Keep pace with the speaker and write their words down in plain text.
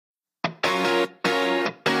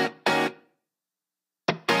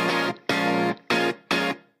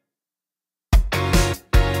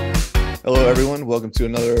Hello, everyone. Welcome to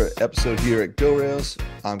another episode here at Go Rails.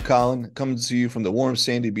 I'm Colin, coming to you from the warm,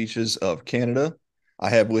 sandy beaches of Canada. I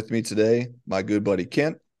have with me today my good buddy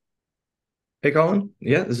Kent. Hey Colin,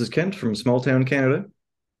 yeah, this is Kent from small town Canada.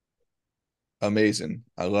 Amazing.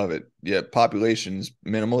 I love it. Yeah, population's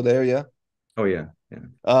minimal there. Yeah. Oh yeah,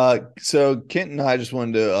 yeah, So Kent and I just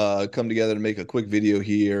wanted to come together to make a quick video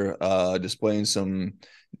here, displaying some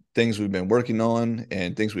things we've been working on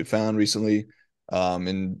and things we found recently,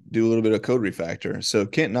 and do a little bit of code refactor. So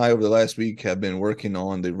Kent and I over the last week have been working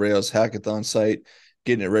on the Rails hackathon site,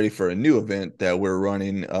 getting it ready for a new event that we're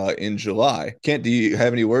running in July. Kent, do you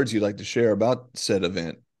have any words you'd like to share about said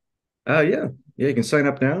event? yeah, yeah. You can sign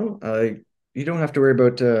up now. You don't have to worry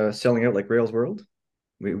about selling out like Rails World.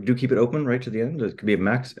 We do keep it open right to the end. It could be a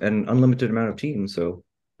max and unlimited amount of teams, so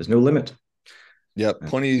there's no limit. Yep, Uh,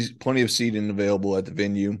 plenty of seating available at the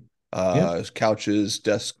venue. yeah, Couches,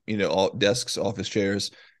 desk, all desks, office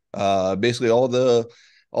chairs. Basically all the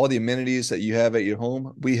amenities that you have at your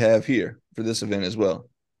home, we have here for this event as well.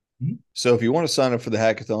 Mhm. So if you want to sign up for the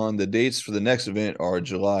hackathon, the dates for the next event are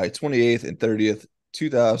July 28th and 30th,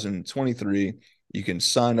 2023. You can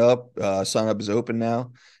sign up. Sign up is open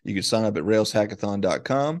now. You can sign up at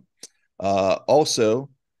railshackathon.com. Also,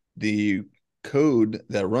 the code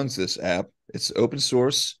that runs this app, it's open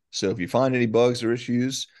source. So if you find any bugs or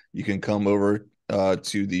issues, you can come over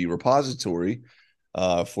to the repository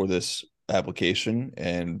for this application,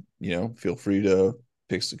 and feel free to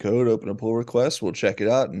fix the code, open a pull request. We'll check it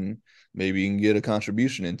out, and maybe you can get a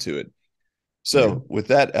contribution into it. yeah. So with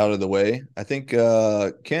that out of the way, I think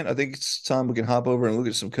Kent, I think it's time we can hop over and look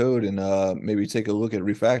at some code and maybe take a look at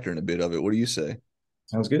refactoring a bit of it. What do you say?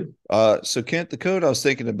 Sounds good. So Kent, the code I was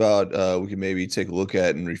thinking about, we can maybe take a look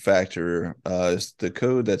at and refactor, is the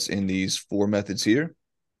code that's in these four methods here.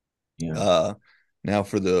 Yeah. Uh, Now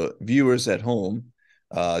for the viewers at home,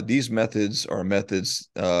 these methods are methods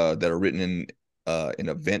that are written in an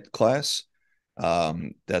event class.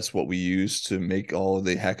 That's what we use to make all of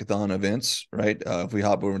the hackathon events, right? If we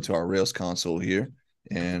hop over into our Rails console here,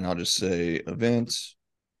 and I'll just say event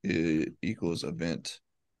equals event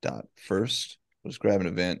dot first. Let's grab an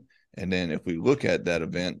event, and then if we look at that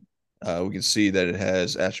event, we can see that it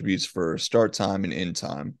has attributes for start time and end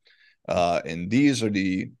time, and these are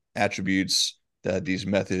the attributes that these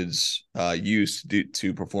methods use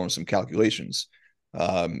to perform some calculations.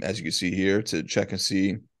 As you can see here, to check and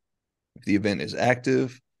see if the event is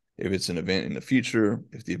active, if it's an event in the future,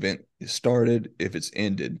 if the event is started, if it's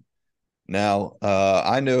ended. Now,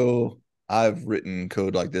 I know I've written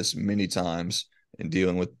code like this many times in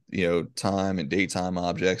dealing with, time and daytime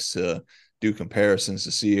objects to do comparisons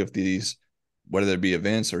to see if these, whether it be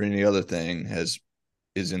events or any other thing,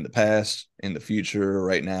 is in the past, in the future,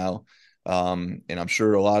 right now. And I'm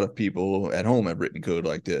sure a lot of people at home have written code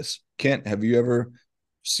like this. Kent, have you ever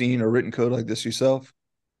seen or written code like this yourself?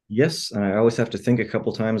 Yes, and I always have to think a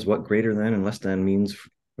couple times what greater than and less than means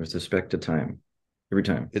with respect to time. Every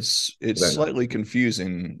time. It's Without knowing. slightly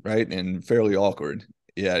confusing, right? And fairly awkward.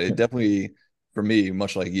 Yeah, it definitely, for me,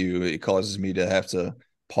 much like you, it causes me to have to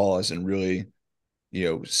pause and really,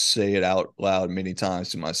 say it out loud many times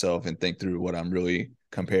to myself and think through what I'm really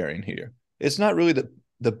comparing here. It's not really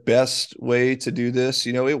the best way to do this.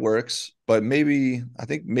 It works, but maybe I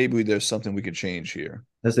think maybe there's something we could change here.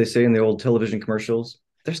 As they say in the old television commercials,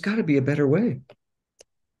 there's got to be a better way.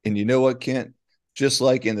 And you know what, Kent? Just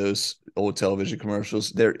like in those old television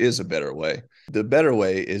commercials, there is a better way. The better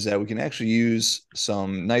way is that we can actually use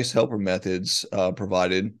some nice helper methods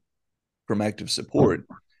provided from ActiveSupport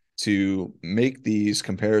to make these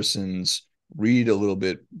comparisons read a little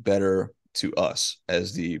bit better to us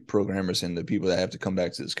as the programmers and the people that have to come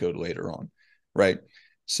back to this code later on, right?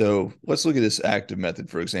 So let's look at this active method,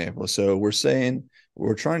 for example. So we're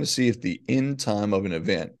trying to see if the end time of an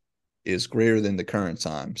event is greater than the current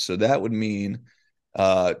time. So that would mean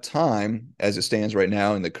time as it stands right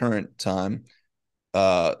now in the current time,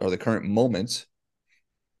 or the current moment.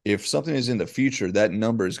 If something is in the future, that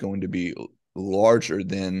number is going to be larger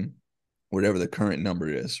than whatever the current number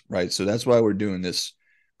is, right? So that's why we're doing this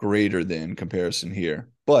greater than comparison here.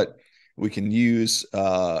 But we can use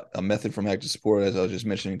a method from ActiveSupport, as I was just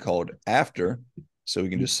mentioning, called after. So we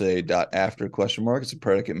can just say dot after question mark. It's a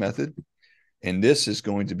predicate method. And this is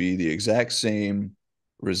going to be the exact same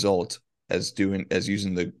result as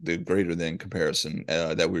using the greater than comparison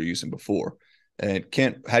that we were using before. And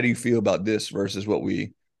Kent, how do you feel about this versus what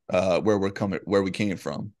we where we came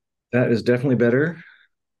from? That is definitely better,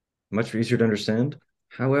 much easier to understand.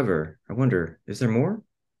 However, I wonder, is there more?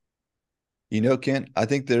 Kent, I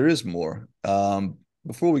think there is more.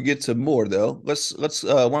 Before we get to more though, let's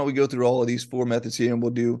why don't we go through all of these four methods here and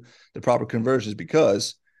we'll do the proper conversions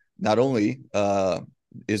because not only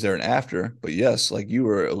is there an after, but yes, like you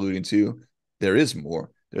were alluding to, there is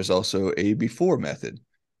more. There's also a before method,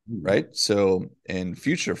 Mhm. right? So in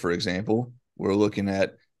future, for example, we're looking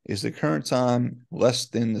at is the current time less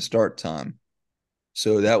than the start time?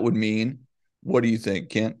 So that would mean, what do you think,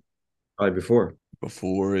 Kent? Probably before.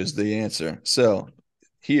 Before is the answer. So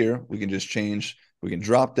here we can just change, we can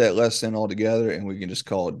drop that less than altogether and we can just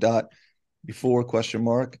call it dot before question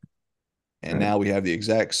mark. And All right. now we have the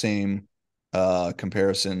exact same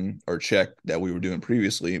comparison or check that we were doing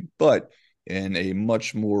previously, but in a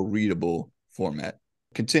much more readable format.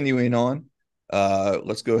 Continuing on,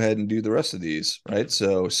 let's go ahead and do the rest of these, right?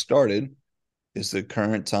 So started is the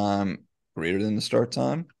current time greater than the start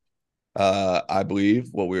time? I believe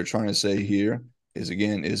what we were trying to say here is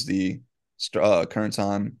again is the current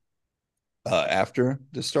time after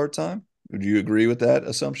the start time. Would you agree with that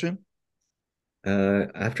assumption?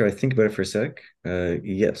 After I think about it for a sec,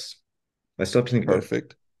 yes. I still have to think about it.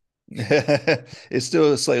 Perfect. It's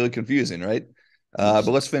still slightly confusing, right? But Yes.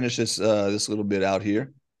 let's finish this little bit out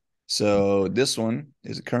here. So this one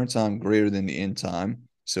is the current time greater than the end time.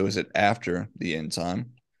 So is it after the end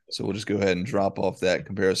time? So we'll just go ahead and drop off that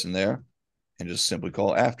comparison there and just simply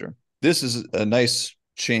call after. This is a nice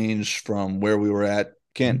change from where we were at.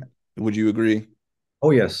 Kent, Mhm. would you agree?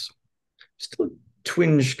 Oh, yes. Still a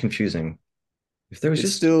twinge confusing. If there was It's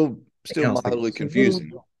just still something else, like mildly just a little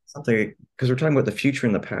confusing. something, because we're talking about the future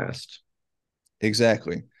and the past.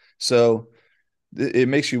 Exactly. So it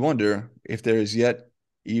makes you wonder if there is yet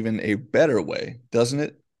even a better way, doesn't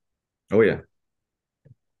it? Oh, yeah.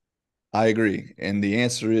 I agree. And the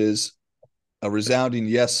answer is a resounding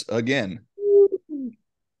yes again.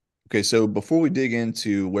 Okay, so before we dig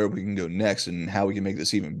into where we can go next and how we can make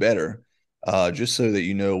this even better, just so that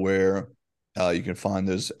you know where you can find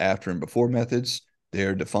those after and before methods,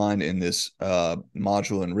 they're defined in this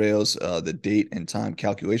module in Rails, the date and time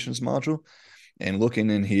calculations module. And looking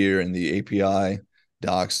in here in the API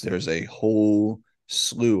docs, there's a whole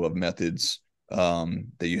slew of methods that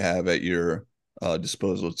you have at your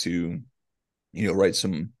disposal to, write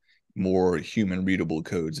some more human readable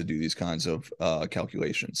codes to do these kinds of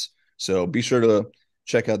calculations. So be sure to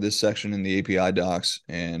check out this section in the API docs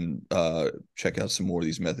and check out some more of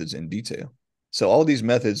these methods in detail. So all these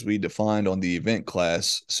methods we defined on the event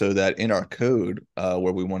class so that in our code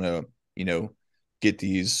where we want to, get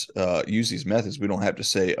these use these methods, we don't have to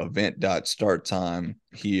say event dot start time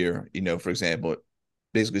here, for example,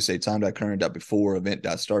 basically say time dot current dot before event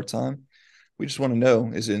dot start time. We just want to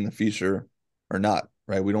know is it in the future or not,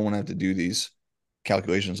 right? We don't want to have to do these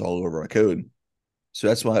calculations all over our code. So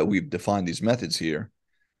that's why we've defined these methods here.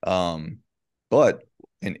 Um, but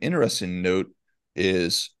an interesting note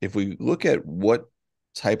is if we look at what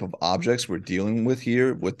type of objects we're dealing with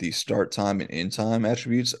here with the start time and end time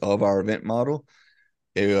attributes of our event model,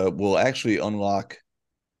 it will actually unlock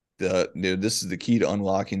this is the key to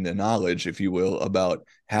unlocking the knowledge, if you will, about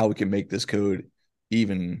how we can make this code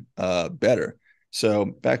even better. So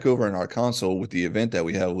back over in our console with the event that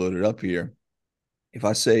we have loaded up here, if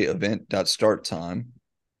I say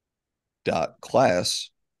event.startTime.class,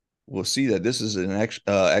 we'll see that this is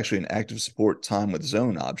actually an ActiveSupport time with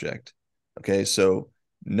zone object. Okay, so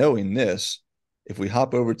knowing this, if we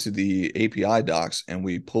hop over to the API docs and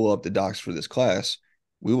we pull up the docs for this class,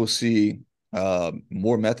 we will see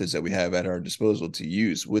more methods that we have at our disposal to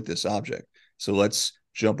use with this object. So let's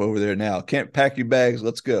jump over there now. Can't pack your bags.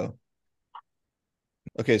 Let's go.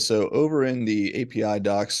 Okay, so over in the API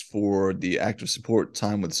docs for the ActiveSupport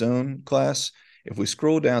time with zone class, if we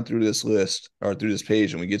scroll down through this list or through this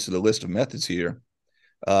page and we get to the list of methods here,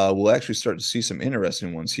 we'll actually start to see some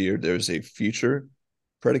interesting ones here. There's a future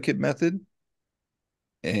predicate method.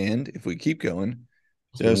 And if we keep going,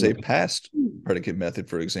 Also, there's one a with past predicate method,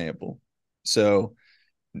 for example. So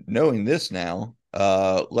knowing this now,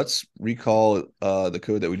 let's recall the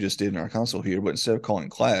code that we just did in our console here, but instead of calling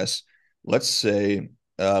class, let's say,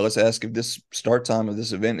 let's ask if this start time of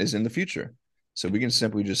this event is in the future. So we can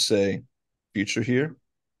simply just say future here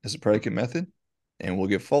as a predicate method, and we'll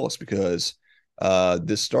get false because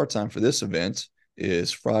this start time for this event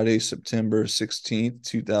is Friday, September 16th,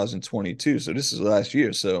 2022. So this is last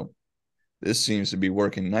year. So this seems to be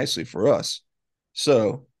working nicely for us.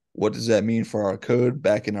 So what does that mean for our code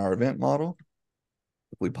back in our event model?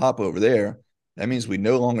 If we pop over there, that means we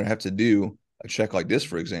no longer have to do a check like this,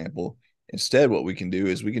 for example. Instead, what we can do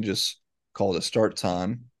is we can just call the start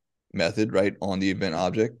time method right on the event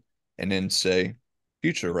object and then say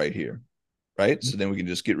future right here, right? So then we can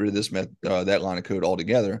just get rid of this that line of code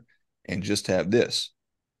altogether. and just have this.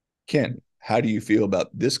 Kent, how do you feel about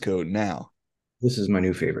this code now? This is my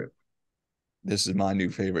new favorite. This is my new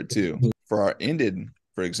favorite too. For our ended,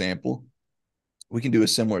 for example, we can do a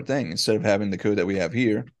similar thing. Instead of having the code that we have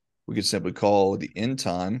here, we could simply call the end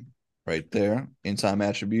time right there, end time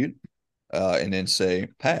attribute, and then say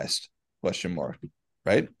past question mark,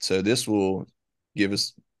 right? So this will give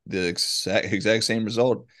us the exact same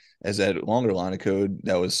result as that longer line of code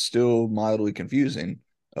that was still mildly confusing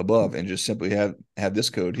above, and just simply have this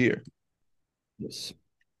code here. Yes,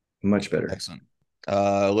 much better. Excellent.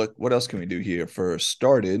 Look, what else can we do here? For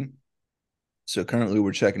started, so currently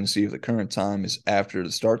we're checking to see if the current time is after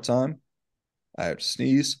the start time. I have to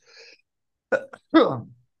sneeze. It's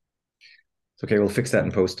okay. We'll fix that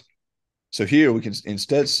in post. So here we can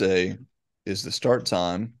instead say, is the start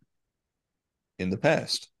time in the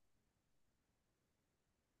past?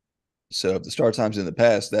 So if the start time's in the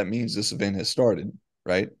past, that means this event has started,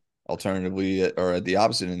 right? Alternatively, or at the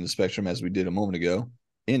opposite end of the spectrum, as we did a moment ago,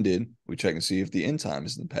 ended, we check and see if the end time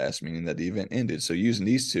is in the past, meaning that the event ended. So using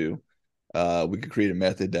these two, we could create a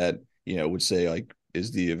method that, would say like,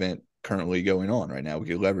 is the event currently going on right now? We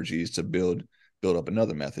could leverage these to build up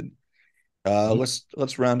another method.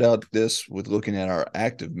 Let's round out this with looking at our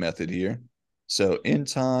active method here. So end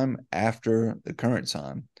time after the current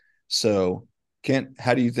time. So Kent,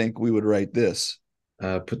 how do you think we would write this?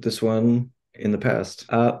 Put this one in the past.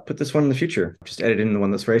 Put this one in the future. Just edit in the one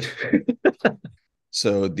that's right.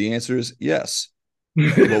 So the answer is yes.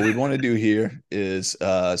 What we'd want to do here is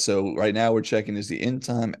so right now we're checking is the end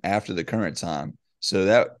time after the current time. So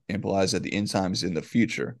that implies that the end time is in the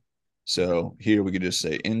future. So here we could just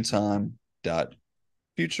say end time dot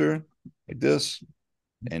future like this.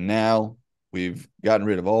 And now we've gotten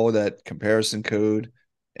rid of all of that comparison code,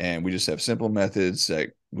 and we just have simple methods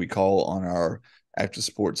that we call on our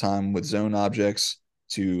ActiveSupport time with zone objects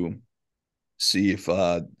to see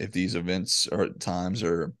if these events or times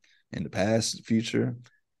are in the past, future,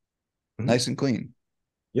 Mhm. nice and clean.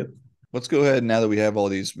 Yep. Let's go ahead now that we have all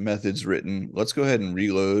these methods written. Let's go ahead and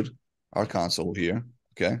reload our console here.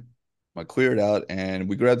 Okay. I clear it out and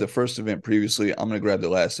we grabbed the first event previously. I'm going to grab the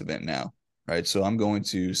last event now. Right. So I'm going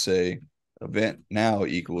to say event now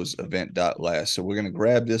equals event dot last. So we're going to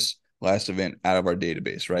grab this last event out of our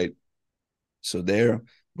database. Right. So there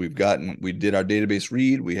we did our database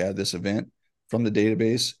read. We have this event from the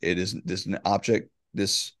database. It is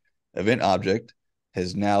this event object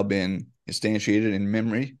has now been instantiated in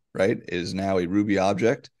memory, right? It is now a Ruby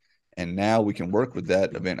object. And now we can work with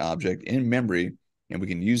that event object in memory, and we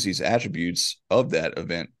can use these attributes of that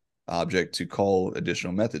event object to call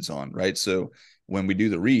additional methods on, right? So when we do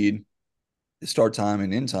the read, the start time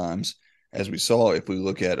and end times, as we saw, if we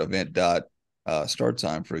look at event dot start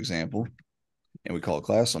time, for example, and we call a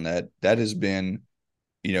class on that, that has been,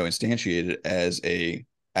 instantiated as a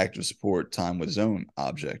ActiveSupport time with zone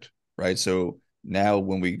object, right? So now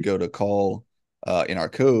when we go to call in our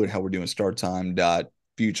code, how we're doing start time dot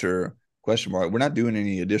future question mark, we're not doing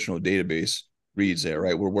any additional database reads there,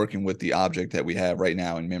 right? We're working with the object that we have right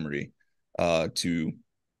now in memory to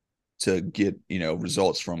get,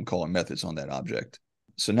 results from calling methods on that object.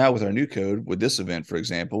 So now with our new code, with this event, for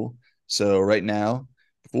example, so right now,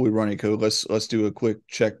 before we run any code, let's do a quick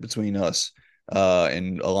check between us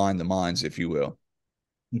and align the minds, if you will.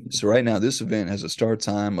 So right now, this event has a start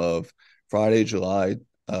time of Friday, July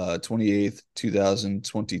 28th,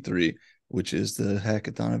 2023, which is the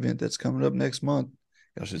hackathon event that's coming up next month.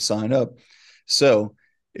 Y'all should sign up. So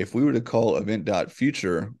if we were to call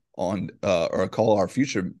event.future on or call our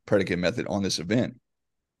future predicate method on this event,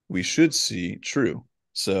 we should see true.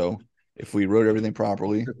 So if we wrote everything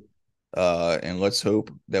properly, and let's hope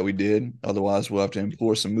that we did. Otherwise, we'll have to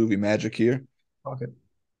implore some movie magic here. Okay.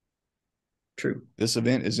 True. This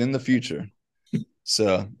event is in the future.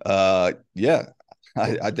 So yeah,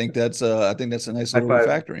 I think that's a nice High little five.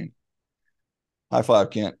 refactoring. High five,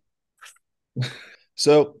 Kent.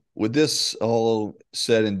 So with this all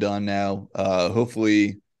said and done now,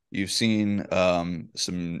 hopefully you've seen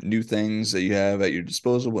some new things that you have at your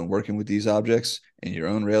disposal when working with these objects in your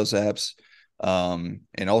own Rails apps. And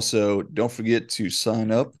also don't forget to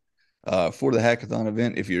sign up for the hackathon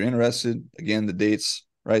event if you're interested. Again, the dates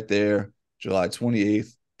right there, July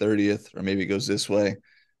 28th, 30th, or maybe it goes this way.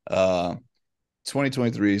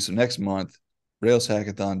 2023, so next month,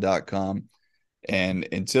 railshackathon.com. And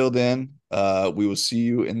until then, we will see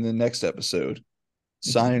you in the next episode.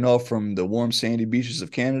 Signing off from the warm, sandy beaches of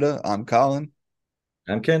Canada, I'm Colin,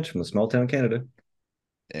 I'm Kent from the small town Canada.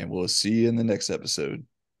 and we'll see you in the next episode.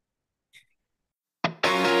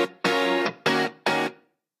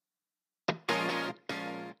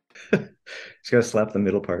 Just gotta slap the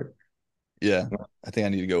middle part. Yeah, I think I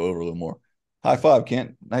need to go over a little more. High five,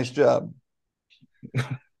 Kent. Nice job.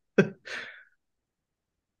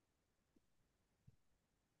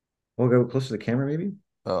 We'll go close to the camera, maybe.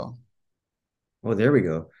 Oh, Oh, there we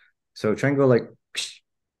go. So try and go like.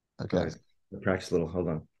 okay. Okay, practice a little. Hold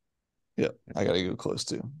on. Yeah, I gotta go close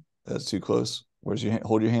too. That's too close. Where's your hand?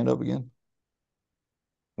 Hold your hand up again.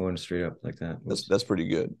 Going straight up like that. That's Whoops. that's pretty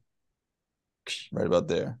good. Right about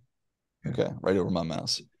there. Yeah. Okay, right over my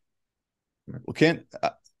mouse. Well, Kent,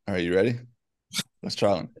 all right, you ready? Let's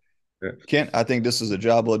try one. Kent, I think this is a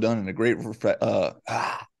job well done and a great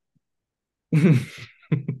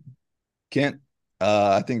Kent,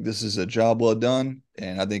 I think this is a job well done,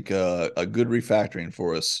 and I think a good refactoring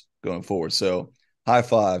for us going forward. So, high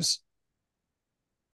fives.